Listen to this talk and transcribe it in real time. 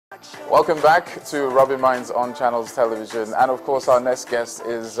Welcome back to Rubbing Minds on Channels Television, and of course our next guest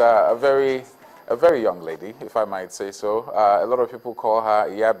is a very young lady, if I might say so. A lot of people call her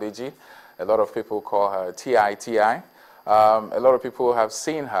Iyabeji, a lot of people call her TITI. A lot of people have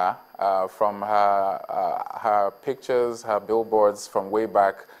seen her from her pictures, her billboards from way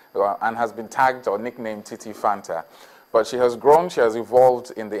back, and has been tagged or nicknamed Titi Fanta. But she has grown, she has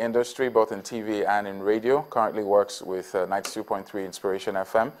evolved in the industry, both in TV and in radio. Currently works with 92.3 Inspiration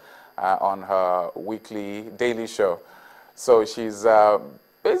FM on her weekly daily show. So she's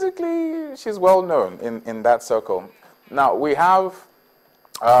basically, she's well known in that circle. Now we have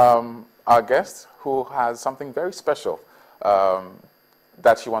our guest who has something very special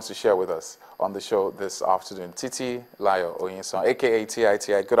that she wants to share with us on the show this afternoon. Titi Layo Oyinson, aka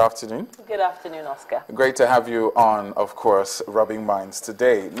TITI. Good afternoon. Good afternoon, Oscar. Great to have you on, of course, Rubbing Minds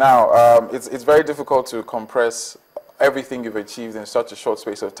today. Now, it's very difficult to compress everything you've achieved in such a short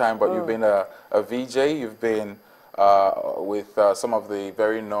space of time, but you've been a VJ, you've been with some of the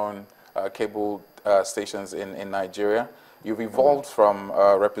very known cable stations in Nigeria. You've evolved from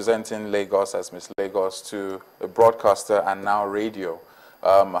representing Lagos as Miss Lagos to a broadcaster and now radio.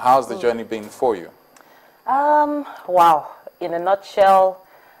 How's the journey been for you? Wow. In a nutshell,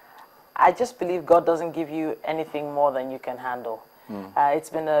 I just believe God doesn't give you anything more than you can handle. It's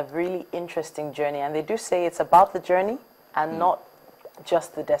been a really interesting journey, and they do say it's about the journey and not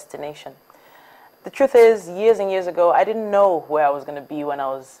just the destination. The truth is, years and years ago, I didn't know where I was going to be when I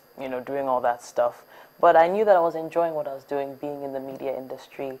was, doing all that stuff. But I knew that I was enjoying what I was doing, being in the media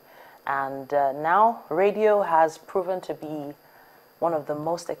industry. And now radio has proven to be one of the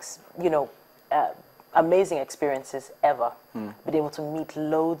most, amazing experiences ever. Been able to meet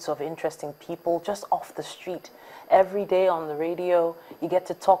loads of interesting people just off the street. Every day on the radio, you get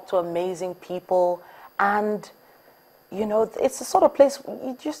to talk to amazing people. And, it's the sort of place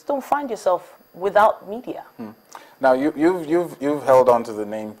you just don't find yourself without media. Now, you've held on to the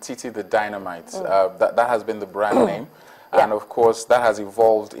name Titi the Dynamite. That has been the brand name. Yeah. And, of course, that has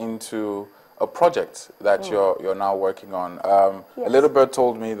evolved into a project that you're now working on. Yes. A little bird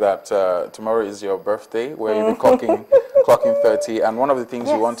told me that tomorrow is your birthday, where you'll be clocking 30, and one of the things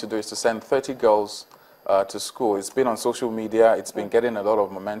you want to do is to send 30 girls to school. It's been on social media, it's been getting a lot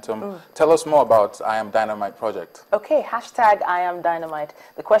of momentum. Tell us more about I Am Dynamite project. Okay, hashtag I Am Dynamite.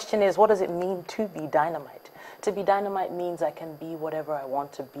 The question is, what does it mean to be dynamite? To be dynamite means I can be whatever I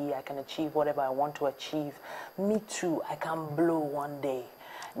want to be, I can achieve whatever I want to achieve. Me too, I can blow one day.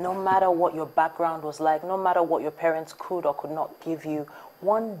 No matter what your background was like, no matter what your parents could or could not give you,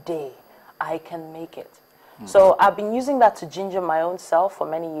 one day I can make it. So I've been using that to ginger my own self for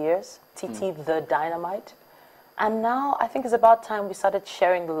many years, Titi the Dynamite. And now I think it's about time we started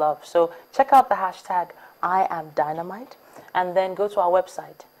sharing the love. So check out the hashtag I Am Dynamite and then go to our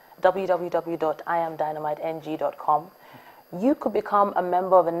website, www.iamdynamiteng.com. You could become a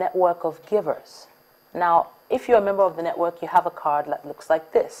member of a network of givers. Now, if you're a member of the network, you have a card that looks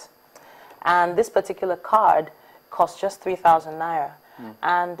like this. And this particular card costs just 3,000 Naira.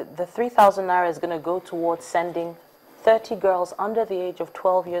 And the 3,000 Naira is going to go towards sending 30 girls under the age of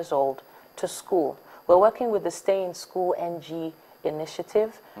 12 years old to school. We're working with the Stay in School NG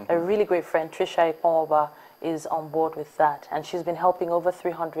initiative. A really great friend, Trisha Ipomoba, is on board with that. And she's been helping over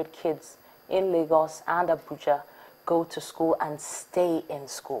 300 kids in Lagos and Abuja go to school and stay in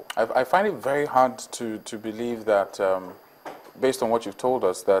school. I find it very hard to believe that, based on what you've told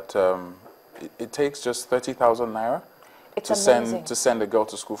us, that it takes just 30,000 Naira to send a girl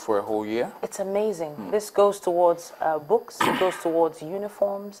to school for a whole year. It's amazing. This goes towards books, it goes towards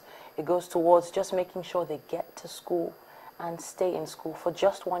uniforms, it goes towards just making sure they get to school and stay in school for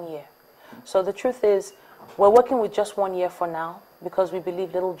just 1 year. So the truth is, we're working with just 1 year for now because we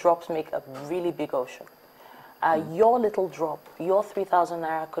believe little drops make a really big ocean. Your little drop, your 3,000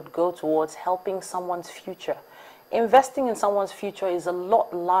 Naira could go towards helping someone's future. Investing in someone's future is a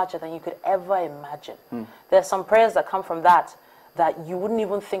lot larger than you could ever imagine. There's some prayers that come from that you wouldn't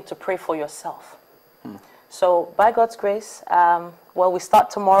even think to pray for yourself. So by God's grace, we start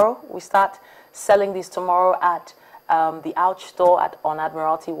tomorrow. We start selling these tomorrow at the Ouch store on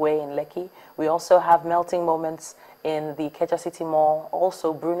Admiralty Way in Lekki. We also have melting moments in the Ikeja City Mall,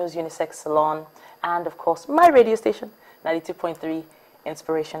 also Bruno's Unisex Salon, and of course my radio station, 92.3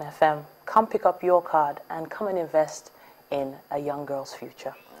 Inspiration FM. Come pick up your card and come and invest in a young girl's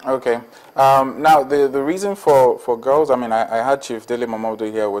future. Okay. Now, the reason for girls, I mean, I had Chief Dele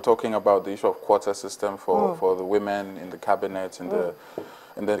Momodu here. We're talking about the issue of quota system for the women in the cabinet in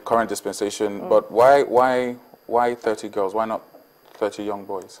the current dispensation. But why 30 girls? Why not 30 young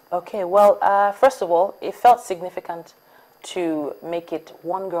boys? Okay. Well, first of all, it felt significant to make it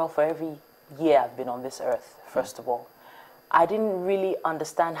one girl for every year I've been on this earth, first of all. I didn't really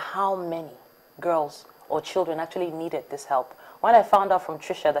understand how many girls or children actually needed this help. When I found out from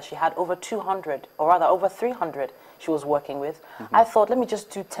Trisha that she had over 200, or rather over 300 she was working with, I thought, let me just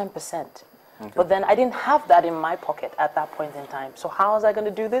do 10%. But then I didn't have that in my pocket at that point in time. So how was I going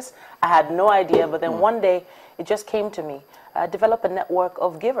to do this? I had no idea. But then one day, it just came to me. Develop a network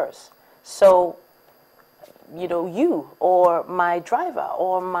of givers. So, you know, you or my driver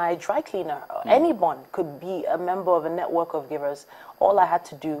or my dry cleaner, or anyone could be a member of a network of givers. All I had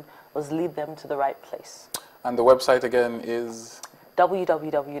to do was lead them to the right place. And the website again is?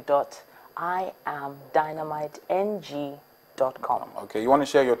 www.iamdynamiteng.com. Okay, you want to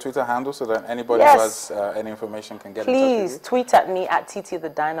share your Twitter handle so that anybody who has any information can get in touch with you? Please tweet at me at TT the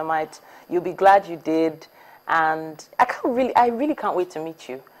Dynamite. You'll be glad you did, and I really can't wait to meet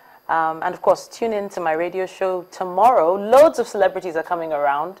you. And of course, tune in to my radio show tomorrow. Loads of celebrities are coming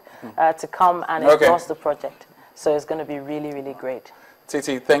around to come and endorse the project, so it's going to be really, really great.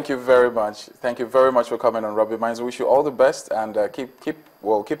 Titi, thank you very much. Thank you very much for coming on Rubbing Minds. We wish you all the best, and keep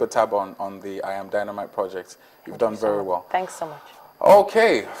a tab on the I Am Dynamite project. You've done very well. Thanks so much.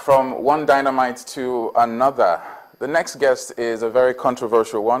 Okay, from one Dynamite to another. The next guest is a very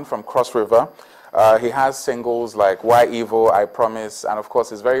controversial one from Cross River. He has singles like Why Evil, I Promise, and of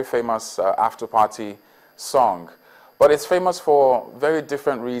course his very famous After Party song. But it's famous for very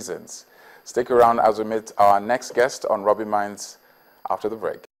different reasons. Stick around as we meet our next guest on Rubbing Minds after the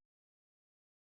break.